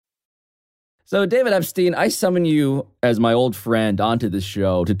So, David Epstein, I summon you as my old friend onto this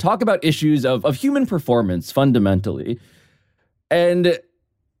show to talk about issues of human performance fundamentally. And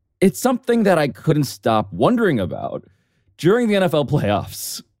it's something that I couldn't stop wondering about during the NFL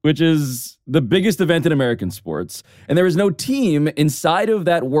playoffs, which is the biggest event in American sports. And there is no team inside of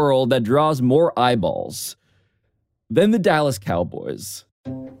that world that draws more eyeballs than the Dallas Cowboys.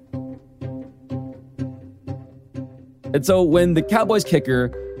 And so when the Cowboys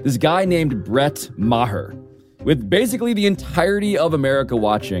kicker, this guy named Brett Maher, with basically the entirety of America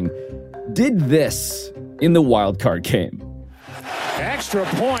watching, did this in the wild card game. Extra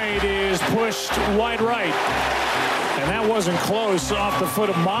point is pushed wide right. And that wasn't close off the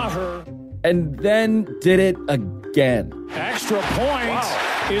foot of Maher. And then did it again. Extra point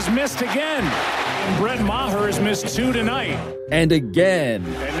is missed again. And Brett Maher has missed 2 tonight. And again.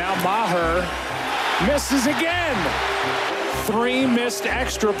 And now Maher misses again. 3 missed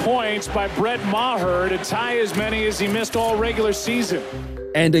extra points by Brett Maher to tie as many as he missed all regular season.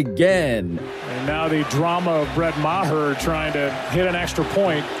 And again. And now the drama of Brett Maher trying to hit an extra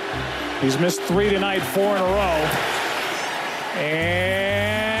point. He's missed 3 tonight, 4 in a row.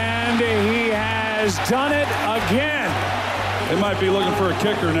 And he has done it again. They might be looking for a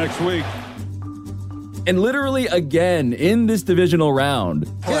kicker next week. And literally again in this divisional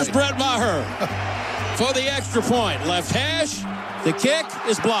round. Here's Brett Maher for the extra point. Left hash. The kick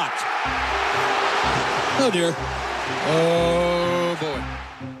is blocked. Oh, dear. Oh,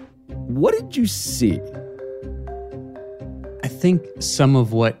 boy. What did you see? I think some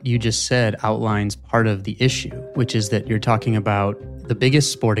of what you just said outlines part of the issue, which is that you're talking about the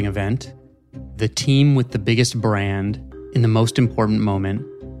biggest sporting event, the team with the biggest brand in the most important moment.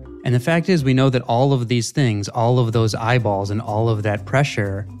 And the fact is, we know that all of these things, all of those eyeballs and all of that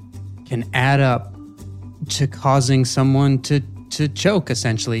pressure can add up to causing someone to choke,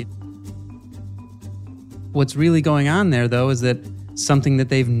 essentially. What's really going on there, though, is that something that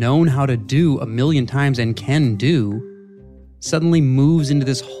they've known how to do a million times and can do suddenly moves into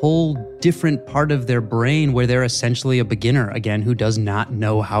this whole different part of their brain where they're essentially a beginner again who does not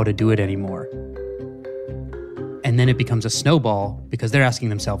know how to do it anymore. And then it becomes a snowball because they're asking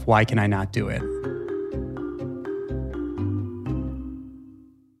themselves, why can I not do it?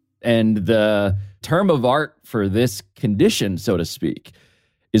 And the term of art for this condition, so to speak,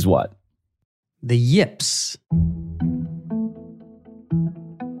 is what? The yips.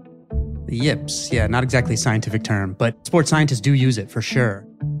 The yips, yeah, not exactly a scientific term, but sports scientists do use it for sure.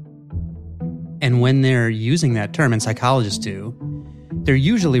 And when they're using that term, and psychologists do, they're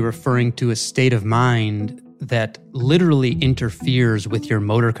usually referring to a state of mind that literally interferes with your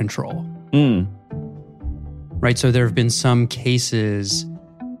motor control. Right, so there have been some cases,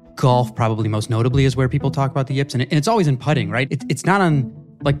 golf probably most notably is where people talk about the yips, and it's always in putting, right? It's not on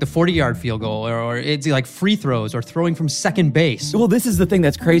like the 40-yard field goal, or it's like free throws or throwing from second base. Well, this is the thing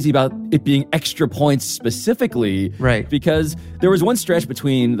that's crazy about it being extra points specifically. Right. Because there was one stretch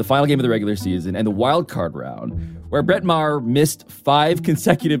between the final game of the regular season and the wild card round where Brett Maher missed 5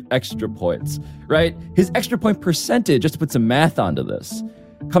 consecutive extra points, right? His extra point percentage, just to put some math onto this,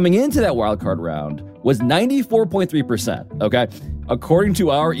 coming into that wild card round was 94.3%, okay? According to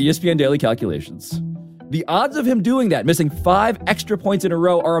our ESPN daily calculations. The odds of him doing that, missing 5 extra points in a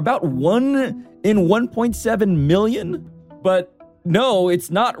row, are about 1 in 1.7 million. But no, it's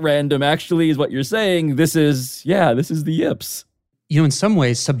not random, actually, is what you're saying. This is the yips. You know, in some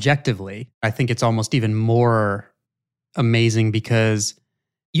ways, subjectively, I think it's almost even more amazing because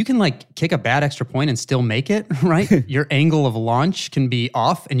you can like kick a bad extra point and still make it, right? Your angle of launch can be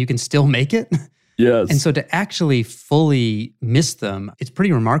off and you can still make it. Yes. And so to actually fully miss them, it's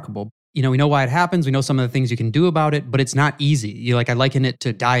pretty remarkable. You know, we know why it happens. We know some of the things you can do about it, but it's not easy. I liken it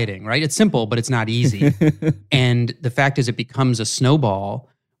to dieting, right? It's simple, but it's not easy. And the fact is it becomes a snowball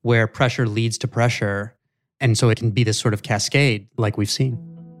where pressure leads to pressure. And so it can be this sort of cascade like we've seen.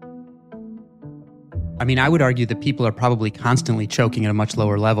 I mean, I would argue that people are probably constantly choking at a much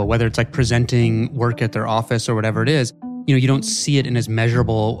lower level, whether it's like presenting work at their office or whatever it is. You know, you don't see it in as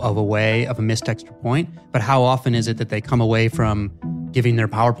measurable of a way of a missed extra point, but how often is it that they come away from giving their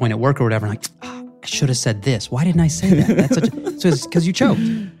PowerPoint at work or whatever, like, I should have said this. Why didn't I say that? So it's because you choked.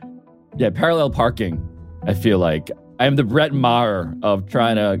 Yeah, parallel parking. I feel like I'm the Brett Maher of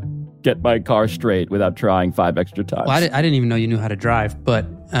trying to get my car straight without trying 5 extra times. Well, I didn't even know you knew how to drive, but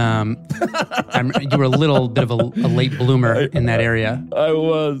you were a little bit of a late bloomer in that area. I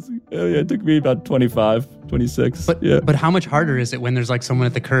was. It took me about 25, 26. But how much harder is it when there's like someone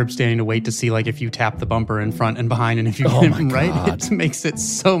at the curb standing to wait to see like if you tap the bumper in front and behind and if you get him right? It makes it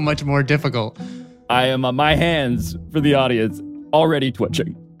so much more difficult. I am on my hands, for the audience, already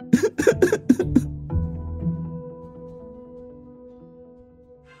twitching.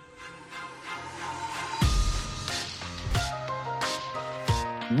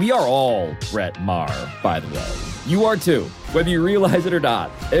 we are all Brett Maher, by the way. You are too, whether you realize it or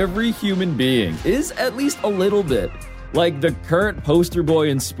not. Every human being is at least a little bit like the current poster boy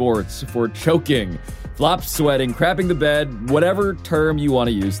in sports for choking, flop sweating, crapping the bed, whatever term you want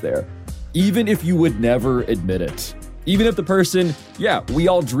to use there. Even if you would never admit it. Even if the person, we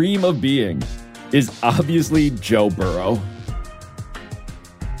all dream of being, is obviously Joe Burrow.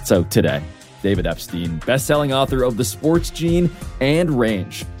 So today, David Epstein, best-selling author of The Sports Gene and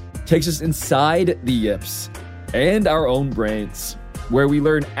Range, takes us inside the yips and our own brains, where we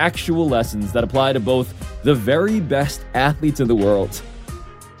learn actual lessons that apply to both the very best athletes in the world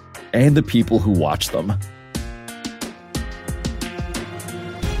and the people who watch them.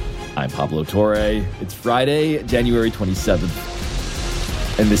 I'm Pablo Torre. It's Friday, January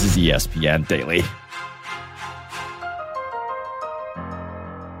 27th, and this is ESPN Daily.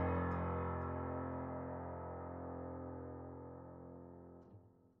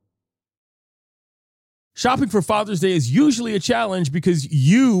 Shopping for Father's Day is usually a challenge because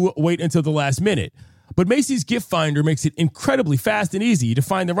you wait until the last minute. But Macy's Gift Finder makes it incredibly fast and easy to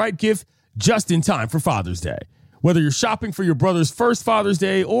find the right gift just in time for Father's Day. Whether you're shopping for your brother's first Father's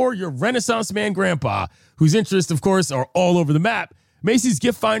Day or your Renaissance man grandpa, whose interests, of course, are all over the map, Macy's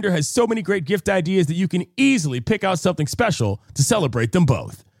Gift Finder has so many great gift ideas that you can easily pick out something special to celebrate them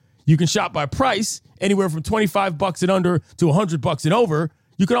both. You can shop by price, anywhere from $25 and under to $100 and over.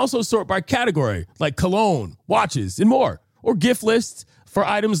 You can also sort by category, like cologne, watches, and more. Or gift lists for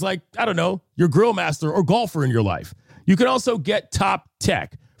items like, your grill master or golfer in your life. You can also get top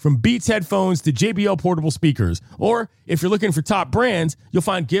tech, from Beats headphones to JBL portable speakers. Or if you're looking for top brands, you'll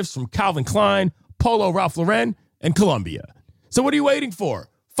find gifts from Calvin Klein, Polo Ralph Lauren, and Columbia. So what are you waiting for?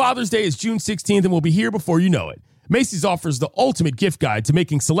 Father's Day is June 16th and will be here before you know it. Macy's offers the ultimate gift guide to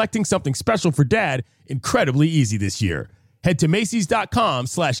making selecting something special for dad incredibly easy this year. Head to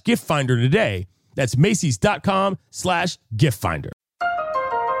Macys.com/giftfinder today. That's Macys.com/giftfinder.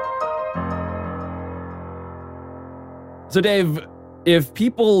 So Dave, if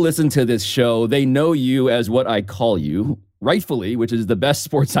people listen to this show, they know you as what I call you, rightfully, which is the best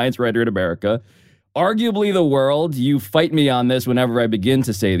sports science writer in America. Arguably the world. You fight me on this whenever I begin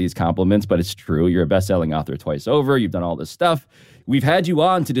to say these compliments, but it's true. You're a best-selling author twice over. You've done all this stuff. We've had you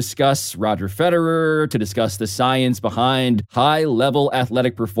on to discuss Roger Federer, to discuss the science behind high-level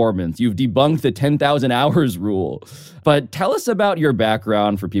athletic performance. You've debunked the 10,000 hours rule. But tell us about your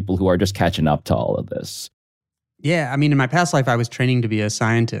background for people who are just catching up to all of this. Yeah, in my past life, I was training to be a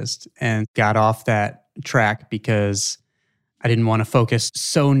scientist and got off that track because I didn't want to focus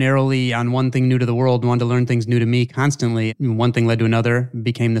so narrowly on one thing new to the world, wanted to learn things new to me constantly. One thing led to another,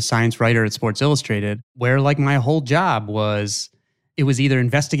 became the science writer at Sports Illustrated, where my whole job was, it was either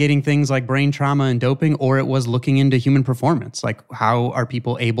investigating things like brain trauma and doping, or it was looking into human performance. Like, how are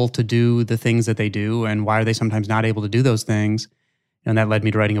people able to do the things that they do, and why are they sometimes not able to do those things? And that led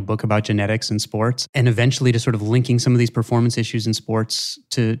me to writing a book about genetics in sports, and eventually to sort of linking some of these performance issues in sports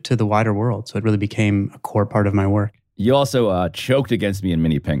to the wider world. So it really became a core part of my work. You also choked against me in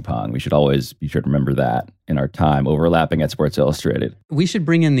mini ping pong. We should always be sure to remember that in our time overlapping at Sports Illustrated. We should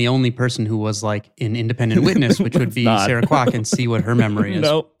bring in the only person who was an independent witness, which would be Sarah Kwok, and see what her memory is.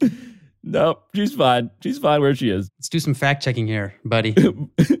 Nope. She's fine. She's fine where she is. Let's do some fact checking here, buddy.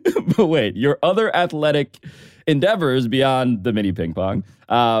 But wait, your other athletic endeavors beyond the mini ping pong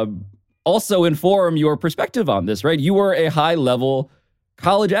also inform your perspective on this, right? You were a high-level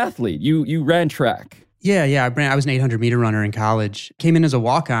college athlete. You ran track. Yeah. I was an 800-meter runner in college. Came in as a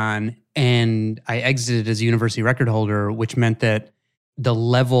walk-on, and I exited as a university record holder, which meant that the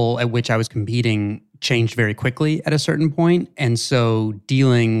level at which I was competing changed very quickly at a certain point. And so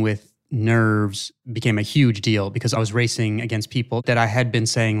dealing with nerves became a huge deal because I was racing against people that I had been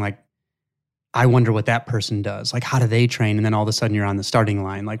saying, I wonder what that person does. How do they train? And then all of a sudden you're on the starting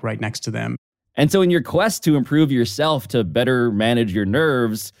line, right next to them. And so in your quest to improve yourself, to better manage your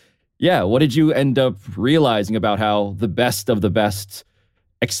nerves, what did you end up realizing about how the best of the best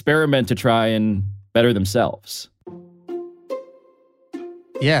experiment to try and better themselves?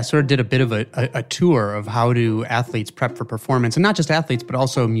 Yeah, sort of did a bit of a tour of how do athletes prep for performance. And not just athletes, but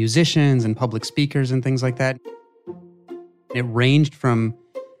also musicians and public speakers and things like that. It ranged from,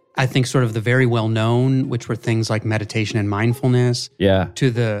 I think, sort of the very well-known, which were things like meditation and mindfulness,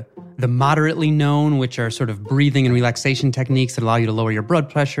 to the moderately known, which are sort of breathing and relaxation techniques that allow you to lower your blood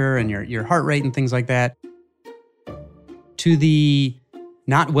pressure and your heart rate and things like that, to the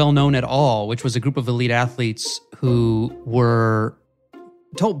not well-known at all, which was a group of elite athletes who were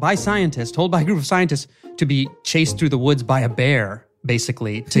told by a group of scientists to be chased through the woods by a bear,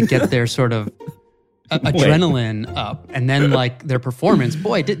 basically, to get their sort of adrenaline up, and then like their performance,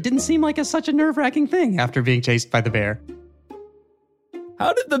 boy, didn't seem like such a nerve-wracking thing after being chased by the bear.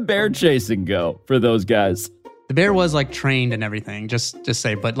 How did the bear chasing go for those guys? The bear was like trained and everything, just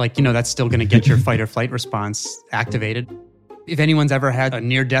say, but like, that's still going to get your fight or flight response activated. If anyone's ever had a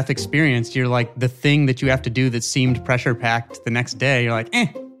near-death experience, you're like, the thing that you have to do that seemed pressure-packed the next day, you're like,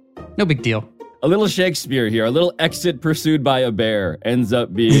 no big deal. A little Shakespeare here. A little exit pursued by a bear ends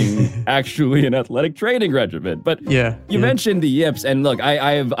up being actually an athletic training regimen. But you mentioned the yips, and look,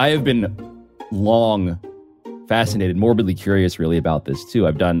 I have been long fascinated, morbidly curious really about this too.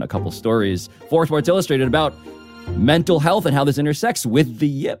 I've done a couple stories for Sports Illustrated about mental health and how this intersects with the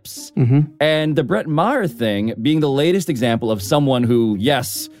yips. Mm-hmm. And the Brett Maher thing being the latest example of someone who,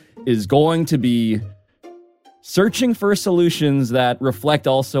 yes, is going to be searching for solutions that reflect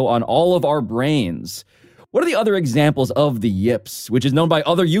also on all of our brains. What are the other examples of the yips, which is known by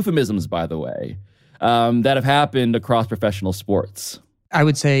other euphemisms, by the way, that have happened across professional sports? I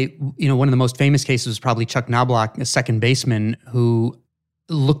would say, one of the most famous cases was probably Chuck Knobloch, a second baseman who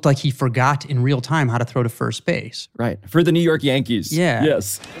looked like he forgot in real time how to throw to first base. Right. For the New York Yankees. Yeah.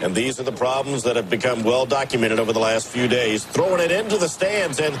 Yes. And these are the problems that have become well documented over the last few days. Throwing it into the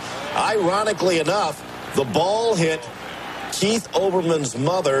stands, and ironically enough, the ball hit Keith Olbermann's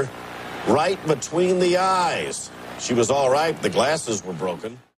mother right between the eyes. She was all right. The glasses were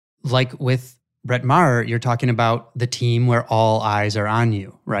broken. Like with Brett Maher, you're talking about the team where all eyes are on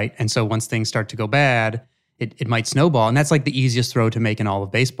you, right? And so once things start to go bad, it might snowball. And that's like the easiest throw to make in all of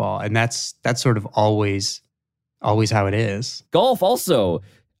baseball. And that's sort of always how it is. Golf also,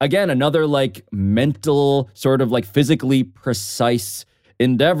 again, another like mental, sort of like physically precise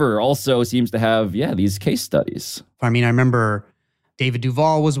endeavor also seems to have, these case studies. I mean, I remember David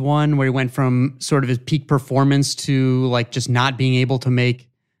Duval was one where he went from sort of his peak performance to like just not being able to make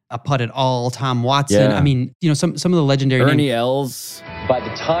a putt at all. Tom Watson. Yeah. I mean, some of the legendary Ernie names. Els. By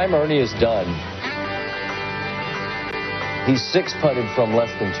the time Ernie is done, he's six putted from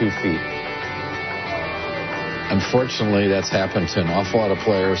less than 2 feet. Unfortunately, that's happened to an awful lot of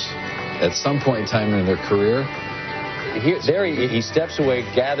players at some point in time in their career. He steps away,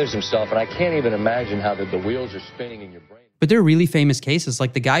 gathers himself, and I can't even imagine how the wheels are spinning in your brain. But there are really famous cases,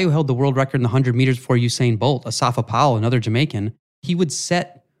 like the guy who held the world record in the 100 meters before Usain Bolt, Asafa Powell, another Jamaican. He would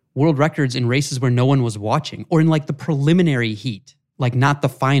set world records in races where no one was watching, or in like the preliminary heat, like not the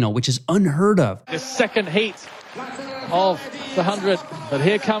final, which is unheard of. The second heat of the 100, but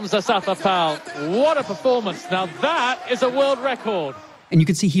here comes Asafa Powell. What a performance. Now that is a world record. And you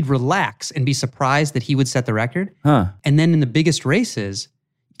could see he'd relax and be surprised that he would set the record. And then in the biggest races,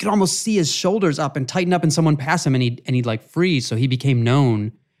 you could almost see his shoulders up and tighten up and someone pass him and he'd like freeze. So he became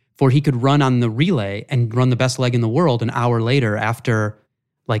known for he could run on the relay and run the best leg in the world an hour later after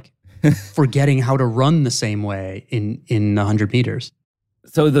like forgetting how to run the same way in 100 meters.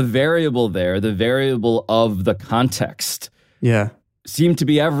 So the variable there, the variable of the context, seemed to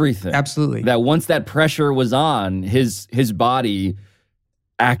be everything. Absolutely. That once that pressure was on, his body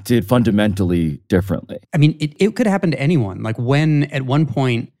acted fundamentally differently. I mean, it could happen to anyone. Like at one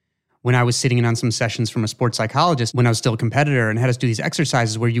point, when I was sitting in on some sessions from a sports psychologist, when I was still a competitor, and had us do these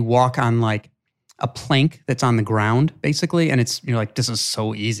exercises where you walk on like a plank that's on the ground, basically, and you're like, this is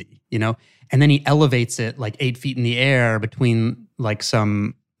so easy, And then he elevates it like 8 feet in the air between like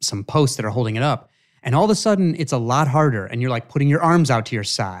some posts that are holding it up. And all of a sudden, it's a lot harder. And you're like putting your arms out to your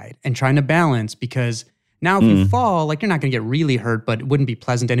side and trying to balance, because now if you fall, like you're not going to get really hurt, but it wouldn't be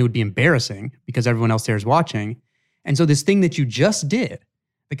pleasant and it would be embarrassing because everyone else there is watching. And so this thing that you just did,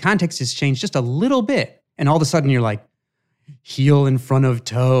 the context has changed just a little bit. And all of a sudden you're like, heel in front of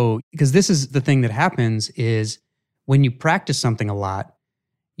toe. Because this is the thing that happens is when you practice something a lot,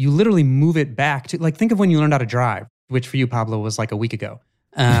 you literally move it back to, like, think of when you learned how to drive, which for you, Pablo, was like a week ago.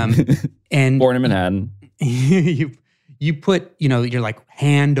 And born in Manhattan. You put, you're like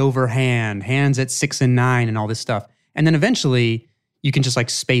hand over hand, hands at 6 and 9 and all this stuff. And then eventually you can just like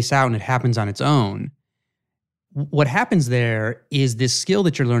space out and it happens on its own. What happens there is this skill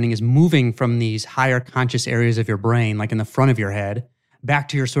that you're learning is moving from these higher conscious areas of your brain, like in the front of your head, back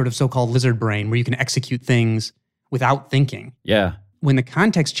to your sort of so-called lizard brain where you can execute things without thinking. Yeah. When the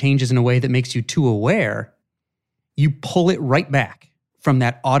context changes in a way that makes you too aware, you pull it right back from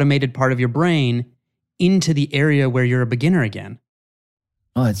that automated part of your brain into the area where you're a beginner again.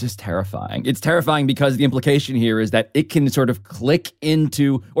 Oh, it's just terrifying. It's terrifying because the implication here is that it can sort of click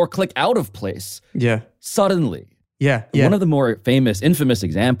into or click out of place. Yeah. Suddenly. Yeah. One of the more infamous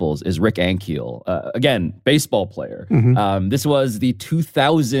examples is Rick Ankiel. Again, baseball player. Mm-hmm. This was the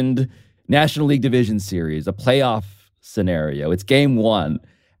 2000 National League Division Series, a playoff scenario. It's game 1.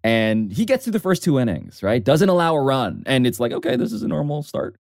 And he gets through the first 2 innings, right? Doesn't allow a run. And it's like, okay, this is a normal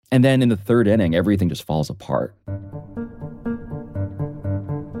start. And then in the 3rd inning, everything just falls apart.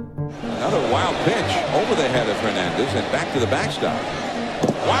 Another wild pitch over the head of Hernandez and back to the backstop.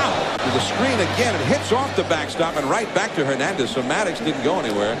 Wow! To the screen again. It hits off the backstop and right back to Hernandez. So Maddox didn't go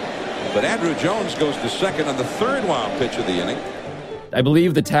anywhere. But Andruw Jones goes to second on the 3rd wild pitch of the inning. I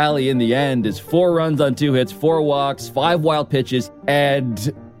believe the tally in the end is 4 runs on 2 hits, 4 walks, 5 wild pitches. And,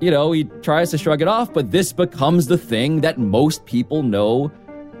 he tries to shrug it off, but this becomes the thing that most people know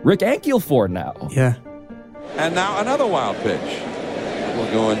Rick Ankiel for now. Yeah. And now another wild pitch.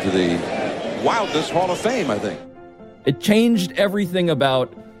 We'll go into the Wildest Hall of Fame, I think. It changed everything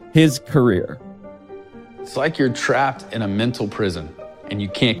about his career. It's like you're trapped in a mental prison and you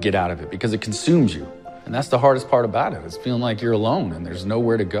can't get out of it because it consumes you. And that's the hardest part about it. It's feeling like you're alone and there's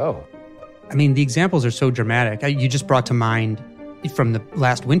nowhere to go. I mean, the examples are so dramatic. You just brought to mind from the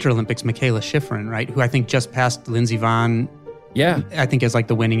last Winter Olympics, Michaela Schifrin, right? Who I think just passed Lindsey Vonn. Yeah. I think is like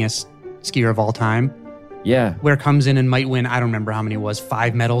the winningest skier of all time. Yeah. Where comes in and might win, I don't remember how many it was,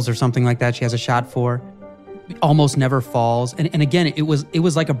 5 medals or something like that she has a shot for. Almost never falls. And again, it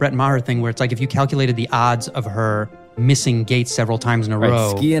was like a Brett Maher thing where it's like if you calculated the odds of her missing gates several times in a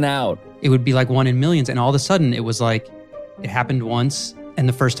row. Skiing out. It would be like 1 in millions. And all of a sudden it was like, it happened once. And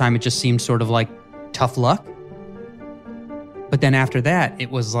the first time it just seemed sort of like tough luck. But then after that, it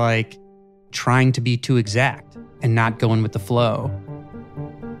was like trying to be too exact and not going with the flow.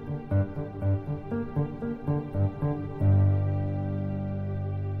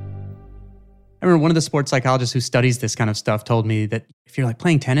 I remember one of the sports psychologists who studies this kind of stuff told me that if you're like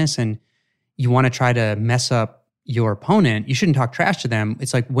playing tennis and you want to try to mess up your opponent, you shouldn't talk trash to them.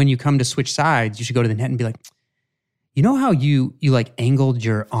 It's like when you come to switch sides, you should go to the net and be like, you know how you like angled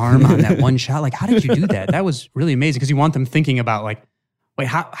your arm on that one shot? Like, how did you do that? That was really amazing. Because you want them thinking about like, wait,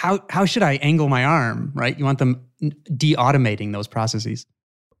 how should I angle my arm, right? You want them de-automating those processes.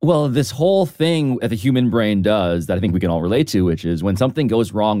 Well, this whole thing that the human brain does that I think we can all relate to, which is when something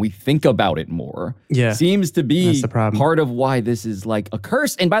goes wrong, we think about it more. Yeah. Seems to be That's the problem. part of why this is like a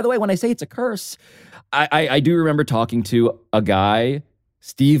curse. And by the way, when I say it's a curse, I do remember talking to a guy,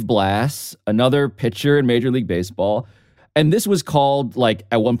 Steve Blass, another pitcher in Major League Baseball. And this was called, like,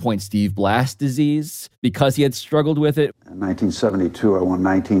 at one point, Steve Blass disease because he had struggled with it. In 1972, I won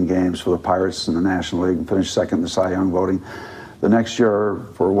 19 games for the Pirates in the National League and finished second in the Cy Young voting. The next year,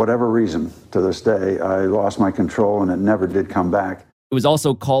 for whatever reason, to this day, I lost my control and it never did come back. It was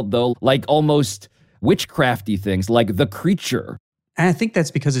also called, though, like almost witchcrafty things, like The Creature. And I think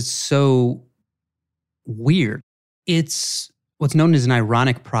that's because it's so weird. It's what's known as an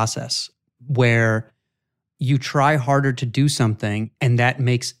ironic process where you try harder to do something and that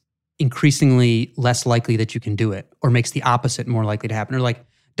makes increasingly less likely that you can do it or makes the opposite more likely to happen. Or like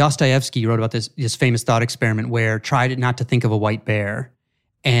Dostoevsky wrote about this famous thought experiment where tried not to think of a white bear.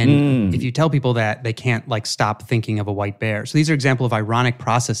 And if you tell people that, they can't like stop thinking of a white bear. So these are examples of ironic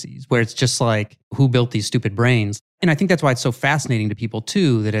processes where it's just like, who built these stupid brains? And I think that's why it's so fascinating to people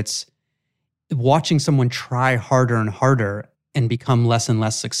too, that it's watching someone try harder and harder and become less and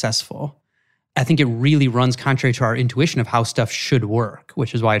less successful. I think it really runs contrary to our intuition of how stuff should work,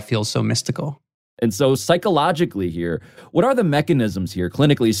 which is why it feels so mystical. And so psychologically here, what are the mechanisms here,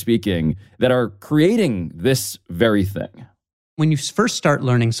 clinically speaking, that are creating this very thing? When you first start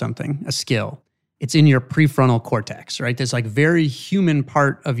learning something, a skill, it's in your prefrontal cortex, right? There's like very human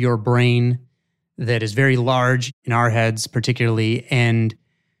part of your brain that is very large in our heads particularly, and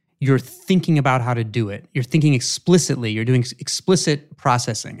you're thinking about how to do it. You're thinking explicitly. You're doing explicit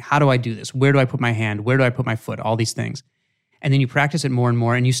processing. How do I do this? Where do I put my hand? Where do I put my foot? All these things. And then you practice it more and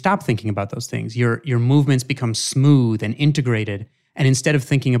more, and you stop thinking about those things. Your movements become smooth and integrated. And instead of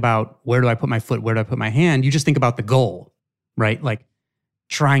thinking about where do I put my foot, where do I put my hand, you just think about the goal, right? Like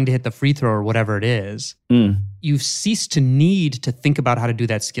trying to hit the free throw or whatever it is. You've ceased to need to think about how to do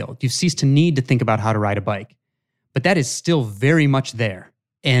that skill. You've ceased to need to think about how to ride a bike. But that is still very much there.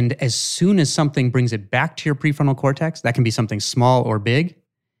 And as soon as something brings it back to your prefrontal cortex, that can be something small or big,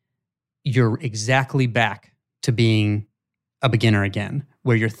 you're exactly back to being a beginner again,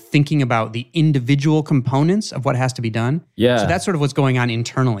 where you're thinking about the individual components of what has to be done. Yeah. So that's sort of what's going on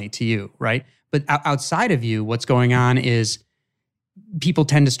internally to you, right? But outside of you, what's going on is people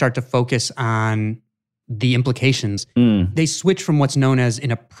tend to start to focus on the implications. They switch from what's known as an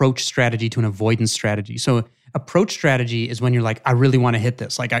approach strategy to an avoidance strategy. So approach strategy is when you're like, I really want to hit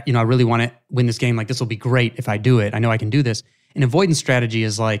this. Like, I really want to win this game. Like, this will be great if I do it. I know I can do this. An avoidance strategy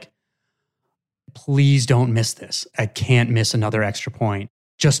is like, please don't miss this. I can't miss another extra point.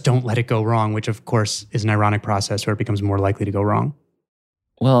 Just don't let it go wrong, which of course is an ironic process where it becomes more likely to go wrong.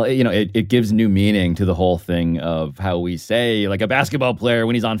 Well, it gives new meaning to the whole thing of how we say, like, a basketball player,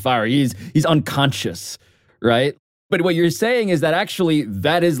 when he's on fire, he's unconscious, right? But what you're saying is that actually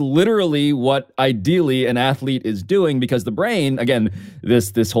that is literally what ideally an athlete is doing, because the brain, again,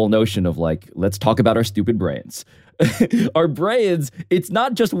 this whole notion of like, let's talk about our stupid brains. Our brains, it's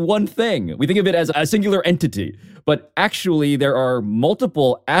not just one thing. We think of it as a singular entity, but actually there are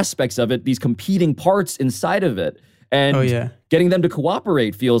multiple aspects of it, these competing parts inside of it. And getting them to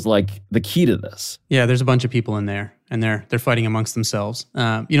cooperate feels like the key to this. Yeah, there's a bunch of people in there, and they're fighting amongst themselves.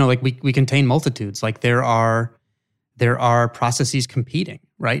 Like we contain multitudes. Like there are processes competing,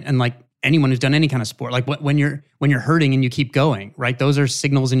 right? And like anyone who's done any kind of sport, like when you're hurting and you keep going, right? Those are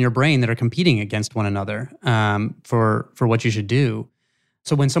signals in your brain that are competing against one another for what you should do.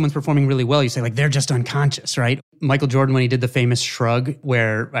 So when someone's performing really well, you say like, they're just unconscious, right? Michael Jordan, when he did the famous shrug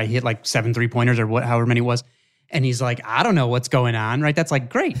where he hit like 7 3-pointers or however many it was, and he's like, I don't know what's going on, right? That's like,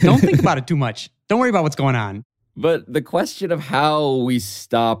 great. Don't think about it too much. Don't worry about what's going on. But the question of how we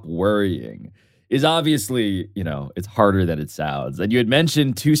stop worrying is obviously, it's harder than it sounds. And you had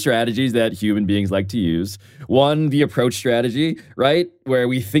mentioned 2 strategies that human beings like to use. One, the approach strategy, right? Where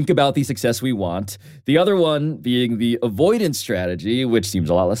we think about the success we want. The other one being the avoidance strategy, which seems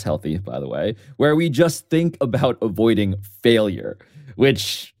a lot less healthy, by the way, where we just think about avoiding failure,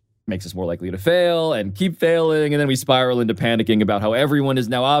 which makes us more likely to fail and keep failing. And then we spiral into panicking about how everyone is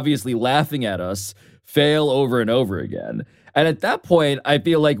now obviously laughing at us fail over and over again. And at that point, I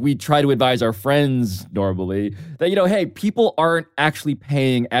feel like we try to advise our friends normally that, hey, people aren't actually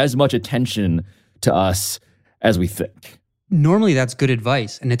paying as much attention to us as we think. Normally, that's good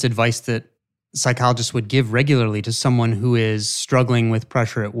advice. And it's advice that psychologists would give regularly to someone who is struggling with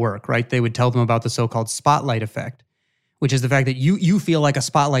pressure at work, right? They would tell them about the so-called spotlight effect, which is the fact that you feel like a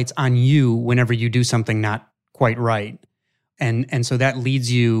spotlight's on you whenever you do something not quite right. And so that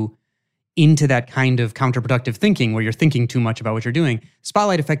leads you into that kind of counterproductive thinking where you're thinking too much about what you're doing.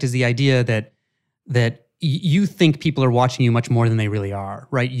 Spotlight effect is the idea that you think people are watching you much more than they really are,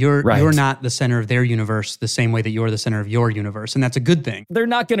 right? You're not the center of their universe the same way that you're the center of your universe, and that's a good thing. They're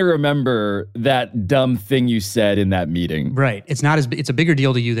not going to remember that dumb thing you said in that meeting. Right. It's a bigger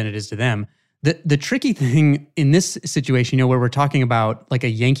deal to you than it is to them. The tricky thing in this situation, where we're talking about like a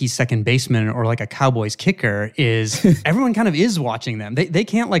Yankees second baseman or like a Cowboys kicker, is everyone kind of is watching them. They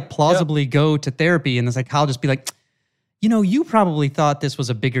can't like plausibly go to therapy and the psychologist be like, you probably thought this was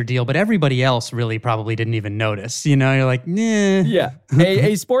a bigger deal, but everybody else really probably didn't even notice. You're like, nah. Yeah.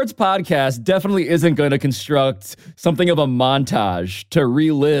 A sports podcast definitely isn't going to construct something of a montage to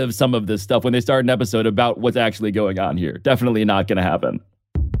relive some of this stuff when they start an episode about what's actually going on here. Definitely not going to happen.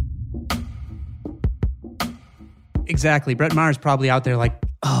 Exactly. Brett Maher's probably out there like,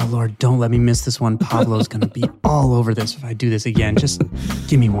 oh, Lord, don't let me miss this one. Pablo's going to be all over this if I do this again. Just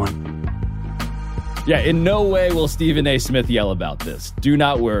give me one. Yeah, in no way will Stephen A. Smith yell about this. Do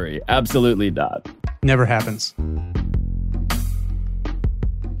not worry. Absolutely not. Never happens.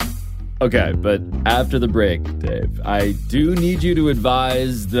 Okay, but after the break, Dave, I do need you to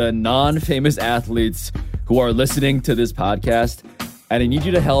advise the non-famous athletes who are listening to this podcast, and I need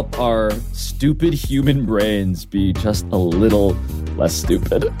you to help our stupid human brains be just a little less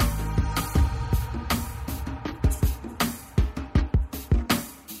stupid.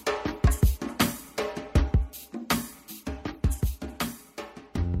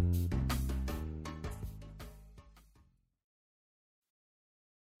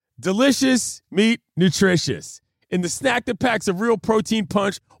 Delicious, meat, nutritious. In the snack that packs a real protein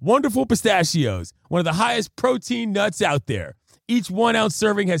punch, Wonderful Pistachios, one of the highest protein nuts out there. Each 1 ounce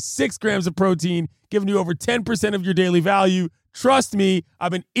serving has 6 grams of protein, giving you over 10% of your daily value. Trust me,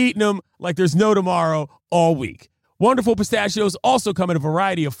 I've been eating them like there's no tomorrow all week. Wonderful Pistachios also come in a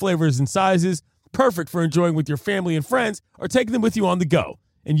variety of flavors and sizes, perfect for enjoying with your family and friends or taking them with you on the go.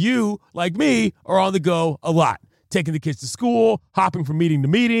 And you, like me, are on the go a lot. Taking the kids to school, hopping from meeting to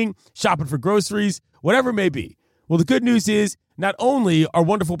meeting, shopping for groceries, whatever it may be. Well, the good news is not only are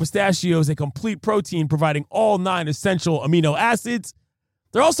Wonderful Pistachios a complete protein providing all 9 essential amino acids,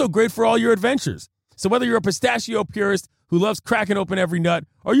 they're also great for all your adventures. So whether you're a pistachio purist who loves cracking open every nut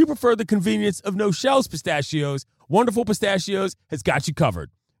or you prefer the convenience of no-shells pistachios, Wonderful Pistachios has got you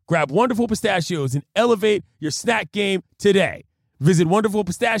covered. Grab Wonderful Pistachios and elevate your snack game today. Visit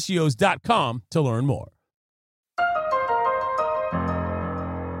wonderfulpistachios.com to learn more.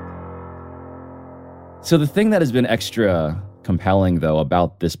 So the thing that has been extra compelling, though,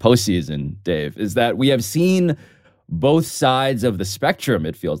 about this postseason, Dave, is that we have seen both sides of the spectrum,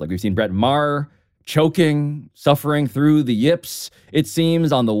 it feels like. We've seen Brett Maher choking, suffering through the yips, it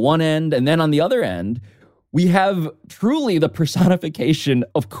seems, on the one end. And then on the other end, we have truly the personification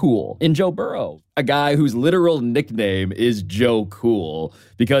of cool in Joe Burrow, a guy whose literal nickname is Joe Cool,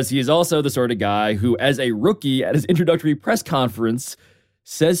 because he is also the sort of guy who, as a rookie at his introductory press conference,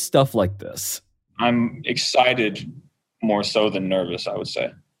 says stuff like this. I'm excited more so than nervous, I would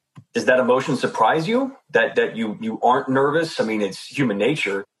say. Does that emotion surprise you that you aren't nervous? I mean, it's human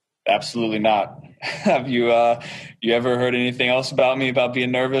nature. Absolutely not. Have you ever heard anything else about me about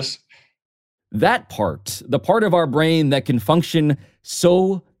being nervous? That part, the part of our brain that can function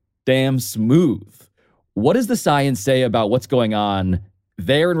so damn smooth. What does the science say about what's going on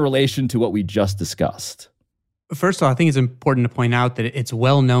there in relation to what we just discussed? First of all, I think it's important to point out that it's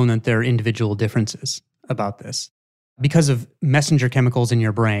well known that there are individual differences about this. Because of messenger chemicals in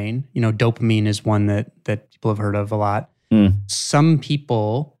your brain, dopamine is one that people have heard of a lot. Some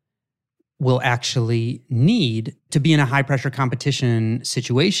people will actually need to be in a high-pressure competition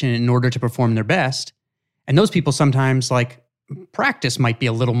situation in order to perform their best. And those people sometimes, practice might be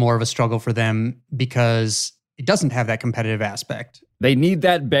a little more of a struggle for them because it doesn't have that competitive aspect. They need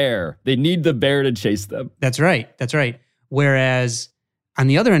that bear. They need the bear to chase them. That's right. Whereas on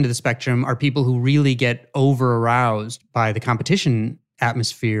the other end of the spectrum are people who really get over-aroused by the competition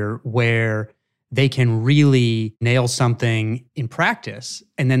atmosphere where they can really nail something in practice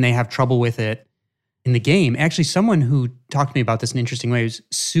and then they have trouble with it in the game. Actually, someone who talked to me about this in an interesting way was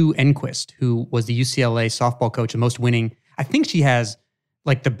Sue Enquist, who was the UCLA softball coach, the most winning. I think she has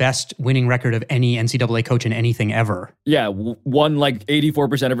the best winning record of any NCAA coach in anything ever. Yeah, won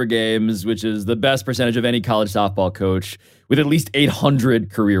 84% of her games, which is the best percentage of any college softball coach with at least 800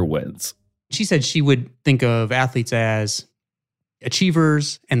 career wins. She said she would think of athletes as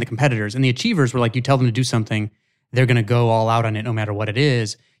achievers and the competitors. And the achievers were you tell them to do something, they're going to go all out on it no matter what it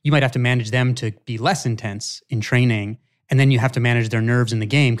is. You might have to manage them to be less intense in training. And then you have to manage their nerves in the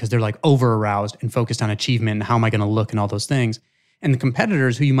game because they're over-aroused and focused on achievement and how am I going to look and all those things. And the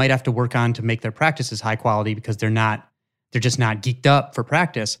competitors who you might have to work on to make their practices high quality because they're just not geeked up for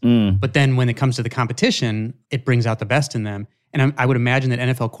practice. But then when it comes to the competition, it brings out the best in them. And I would imagine that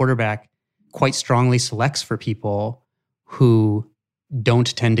NFL quarterback quite strongly selects for people who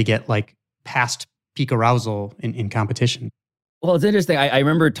don't tend to get past peak arousal in competition. Well, it's interesting. I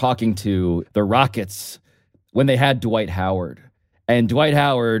remember talking to the Rockets when they had Dwight Howard. And Dwight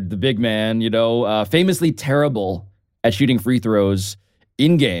Howard, the big man, famously terrible at shooting free throws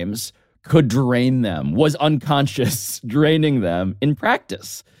in games, could drain them, was unconscious draining them in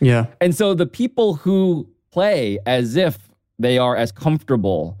practice. Yeah. And so the people who play as if they are as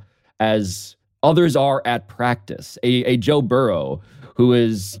comfortable as others are at practice, a Joe Burrow who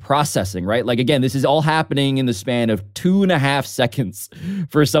is processing, right? Again, this is all happening in the span of 2.5 seconds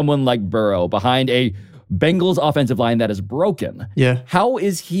for someone like Burrow behind a Bengals offensive line that is broken. Yeah. How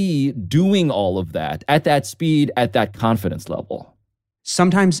is he doing all of that at that speed, at that confidence level?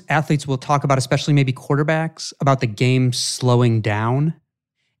 Sometimes athletes will talk about, especially maybe quarterbacks, about the game slowing down.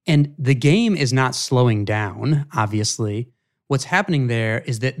 And the game is not slowing down, obviously. What's happening there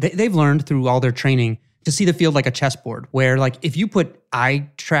is that they've learned through all their training to see the field like a chessboard, where if you put eye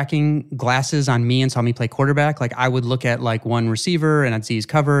tracking glasses on me and saw me play quarterback, I would look at one receiver and I'd see he's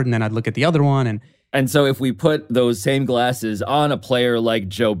covered and then I'd look at the other one. And so if we put those same glasses on a player like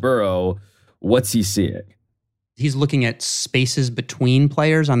Joe Burrow, what's he seeing? He's looking at spaces between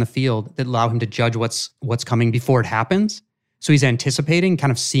players on the field that allow him to judge what's coming before it happens. So he's anticipating,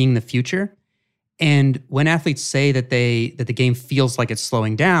 kind of seeing the future. And when athletes say that the game feels like it's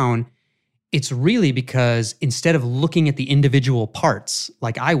slowing down, it's really because instead of looking at the individual parts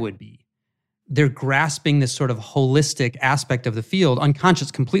like I would be, they're grasping this sort of holistic aspect of the field,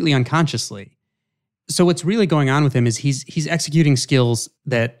 completely unconsciously. So what's really going on with him is he's executing skills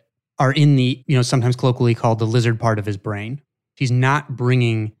that are in the, sometimes colloquially called the lizard part of his brain. He's not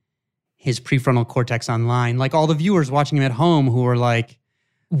bringing his prefrontal cortex online like all the viewers watching him at home who are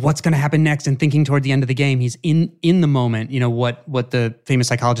what's going to happen next and thinking toward the end of the game. He's in the moment, what the famous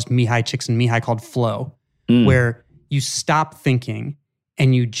psychologist Mihai Csikszentmihalyi called flow, where you stop thinking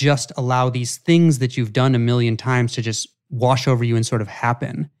and you just allow these things that you've done a million times to just wash over you and sort of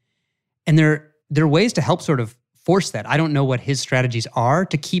happen. And there are ways to help sort of force that. I don't know what his strategies are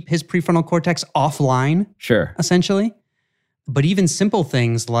to keep his prefrontal cortex offline, sure, essentially. But even simple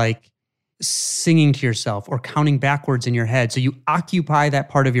things like singing to yourself or counting backwards in your head. So you occupy that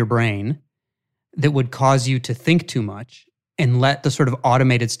part of your brain that would cause you to think too much and let the sort of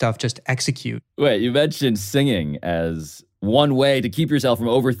automated stuff just execute. Wait, you mentioned singing as one way to keep yourself from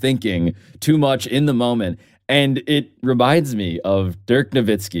overthinking too much in the moment. And it reminds me of Dirk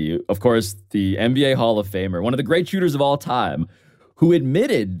Nowitzki, of course, the NBA Hall of Famer, one of the great shooters of all time, who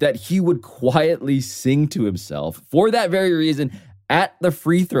admitted that he would quietly sing to himself for that very reason at the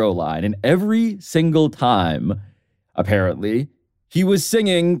free throw line. And every single time, apparently, he was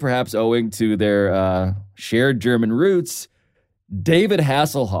singing, perhaps owing to their shared German roots, David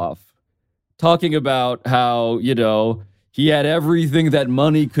Hasselhoff, talking about how, he had everything that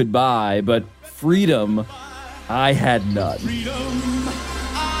money could buy, but freedom, I had none. Freedom,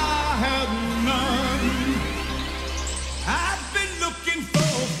 I had none. I've been looking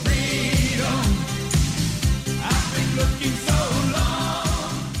for freedom. I've been looking so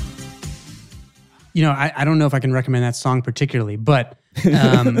long. I don't know if I can recommend that song particularly, but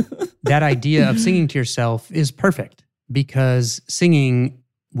that idea of singing to yourself is perfect because singing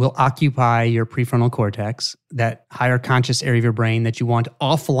will occupy your prefrontal cortex, that higher conscious area of your brain that you want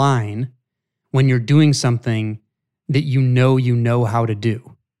offline when you're doing something that you know how to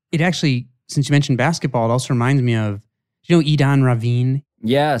do. It actually, since you mentioned basketball, it also reminds me of, Idan Ravin?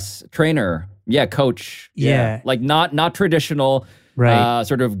 Yes, trainer. Yeah, coach. Yeah. Like not traditional, right?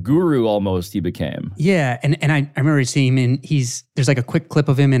 Sort of guru almost he became. Yeah, and I remember seeing him there's like a quick clip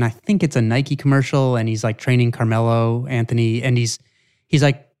of him, and I think it's a Nike commercial, and he's like training Carmelo Anthony, and he's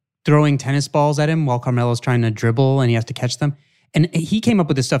like throwing tennis balls at him while Carmelo's trying to dribble and he has to catch them. And he came up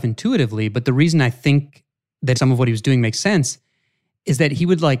with this stuff intuitively, but the reason I think that some of what he was doing makes sense is that he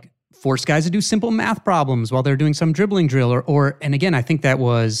would like force guys to do simple math problems while they're doing some dribbling drill and again, I think that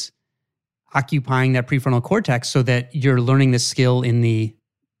was occupying that prefrontal cortex so that you're learning this skill in the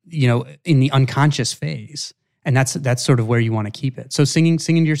unconscious phase. And that's sort of where you want to keep it. So singing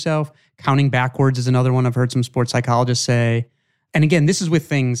to yourself, counting backwards is another one I've heard some sports psychologists say. And again, this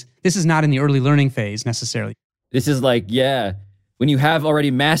is not in the early learning phase necessarily. This is like, when you have already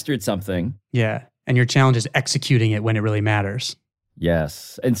mastered something. Yeah. And your challenge is executing it when it really matters.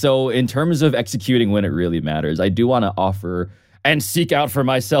 Yes. And so in terms of executing when it really matters, I do want to offer and seek out for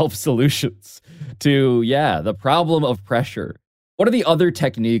myself solutions to, the problem of pressure. What are the other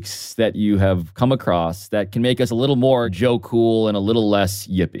techniques that you have come across that can make us a little more Joe Cool and a little less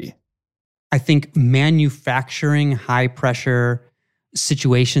yippee? I think manufacturing high pressure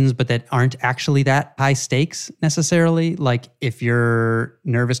situations, but that aren't actually that high stakes necessarily. Like if you're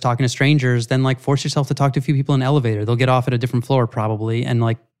nervous talking to strangers, then like force yourself to talk to a few people in an elevator. They'll get off at a different floor probably. And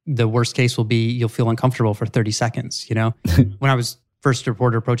like the worst case will be you'll feel uncomfortable for 30 seconds, When I was first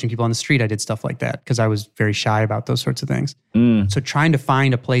reporter approaching people on the street, I did stuff like that because I was very shy about those sorts of things. So trying to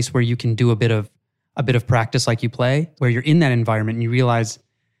find a place where you can do a bit of practice like you play, where you're in that environment and you realize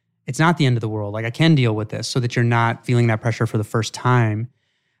it's not the end of the world. Like I can deal with this so that you're not feeling that pressure for the first time.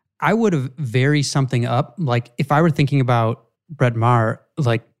 I would have varied something up. Like if I were thinking about Brett Maher,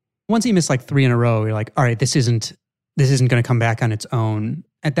 like once he missed like 3 in a row, you're like, all right, this isn't going to come back on its own.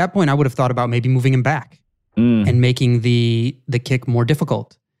 At that point, I would have thought about maybe moving him back and making the kick more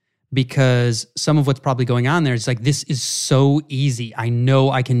difficult because some of what's probably going on there is like, this is so easy. I know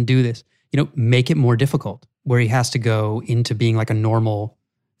I can do this. Make it more difficult where he has to go into being like a normal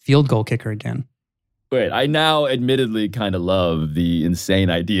field goal kicker again. Wait, I now admittedly kind of love the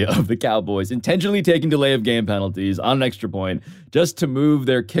insane idea of the Cowboys intentionally taking delay of game penalties on an extra point just to move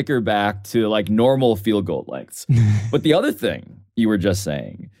their kicker back to like normal field goal lengths. But the other thing you were just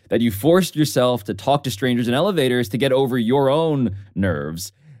saying, that you forced yourself to talk to strangers in elevators to get over your own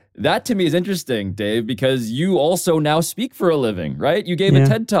nerves. That to me is interesting, Dave, because you also now speak for a living, right? You gave a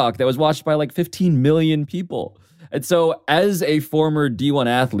TED Talk that was watched by like 15 million people. And so as a former D1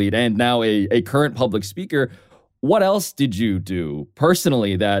 athlete and now a current public speaker, what else did you do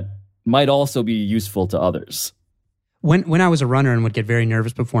personally that might also be useful to others? When I was a runner and would get very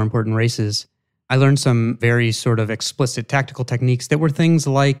nervous before important races, I learned some very sort of explicit tactical techniques that were things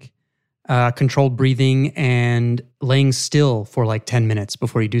like controlled breathing and laying still for like 10 minutes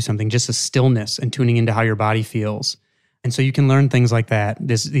before you do something, just a stillness and tuning into how your body feels. And so you can learn things like that,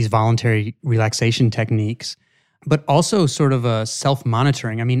 these voluntary relaxation techniques. But also sort of a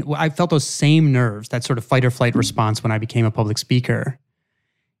self-monitoring. I mean, I felt those same nerves, that sort of fight or flight response when I became a public speaker.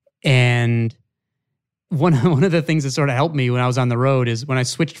 And one of the things that sort of helped me when I was on the road is when I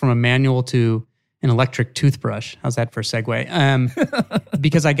switched from a manual to an electric toothbrush. How's that for a segue?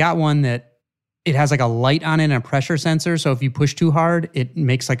 Because I got one that it has like a light on it and a pressure sensor. So if you push too hard, it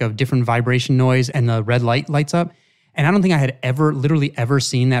makes like a different vibration noise and the red light lights up. And I don't think I had literally ever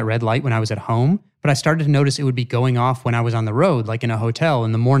seen that red light when I was at home. But I started to notice it would be going off when I was on the road, like in a hotel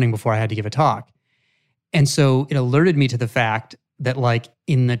in the morning before I had to give a talk. And so it alerted me to the fact that like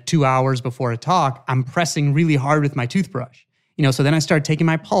in the 2 hours before a talk, I'm pressing really hard with my toothbrush. So then I started taking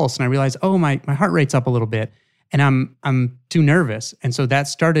my pulse and I realized, oh, my heart rate's up a little bit and I'm too nervous. And so that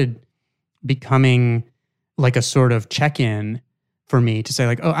started becoming like a sort of check-in for me to say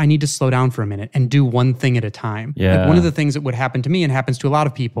like, oh, I need to slow down for a minute and do one thing at a time. Yeah. Like one of the things that would happen to me and happens to a lot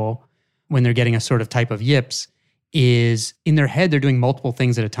of people when they're getting a sort of type of yips is in their head, they're doing multiple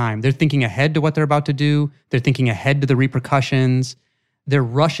things at a time. They're thinking ahead to what they're about to do. They're thinking ahead to the repercussions. They're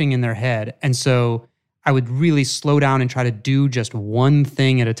rushing in their head. And so I would really slow down and try to do just one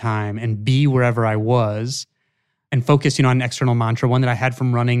thing at a time and be wherever I was and focus, on an external mantra, one that I had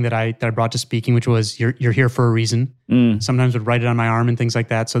from running that I brought to speaking, which was, you're here for a reason. Sometimes would write it on my arm and things like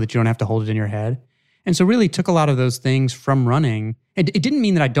that so that you don't have to hold it in your head. And so really took a lot of those things from running. And it didn't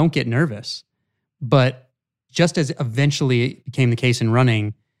mean that I don't get nervous, but just as eventually it became the case in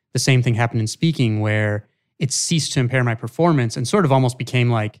running, the same thing happened in speaking where it ceased to impair my performance and sort of almost became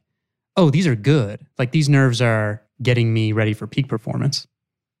like, oh, these are good. Like these nerves are getting me ready for peak performance.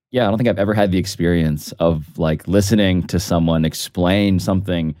 Yeah, I don't think I've ever had the experience of like listening to someone explain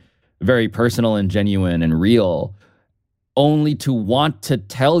something very personal and genuine and real, only to want to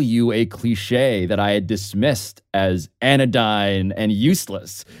tell you a cliche that I had dismissed as anodyne and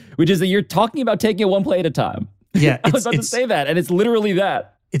useless, which is that you're talking about taking it one play at a time. Yeah, I was about to say that, and it's literally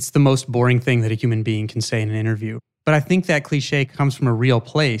that. It's the most boring thing that a human being can say in an interview. But I think that cliche comes from a real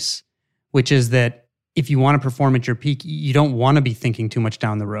place, which is that if you want to perform at your peak, you don't want to be thinking too much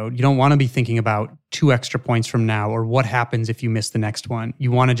down the road. You don't want to be thinking about 2 extra points from now or what happens if you miss the next one.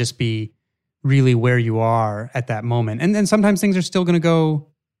 You want to just be really where you are at that moment. And then sometimes things are still going to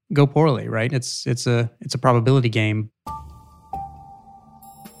go poorly, right? It's a probability game.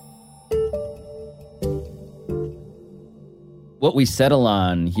 What we settle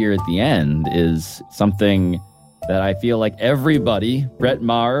on here at the end is something that I feel like everybody, Brett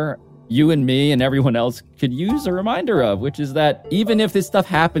Maher, you and me and everyone else could use a reminder of, which is that even if this stuff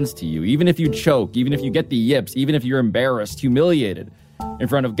happens to you, even if you choke, even if you get the yips, even if you're embarrassed, humiliated in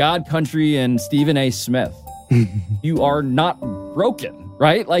front of God, country, and Stephen A. Smith, you are not broken,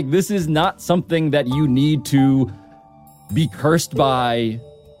 right? Like this is not something that you need to be cursed by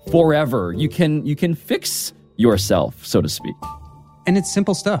forever. You can fix yourself, so to speak. And it's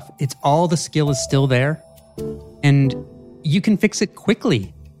simple stuff. It's all the skill is still there, and you can fix it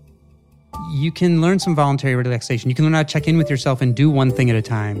quickly. You can learn some voluntary relaxation. You can learn how to check in with yourself and do one thing at a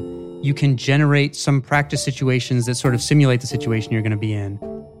time. You can generate some practice situations that sort of simulate the situation you're going to be in.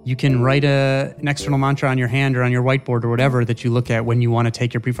 You can write an external mantra on your hand or on your whiteboard or whatever that you look at when you want to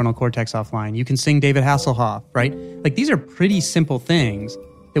take your prefrontal cortex offline. You can sing David Hasselhoff, right? Like these are pretty simple things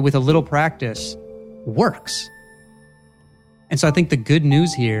that with a little practice works. And so I think the good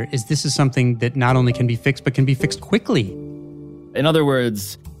news here is this is something that not only can be fixed, but can be fixed quickly. In other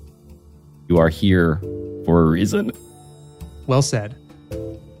words, you are here for a reason. Well said.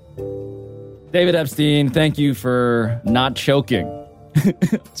 David Epstein, thank you for not choking.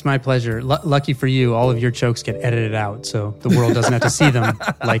 It's my pleasure. Lucky for you, all of your chokes get edited out, so the world doesn't have to see them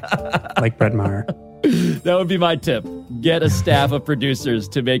like Brett Maher. That would be my tip. Get a staff of producers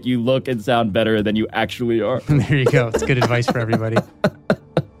to make you look and sound better than you actually are. There you go. It's good advice for everybody.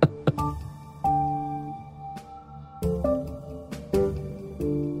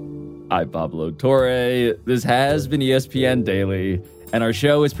 I'm Pablo Torre. This has been ESPN Daily, and our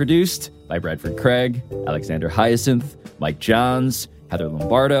show is produced by Bradford Craig, Alexander Hyacinth, Mike Johns, Heather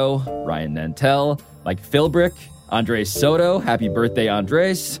Lombardo, Ryan Nantel, Mike Philbrick, Andres Soto, happy birthday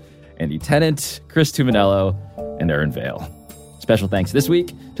Andres, Andy Tennant, Chris Tuminello, and Aaron Vale. Special thanks this week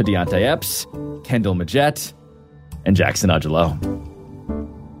to Deontay Epps, Kendall Majette, and Jackson Ugelo.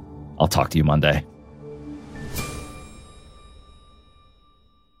 I'll talk to you Monday.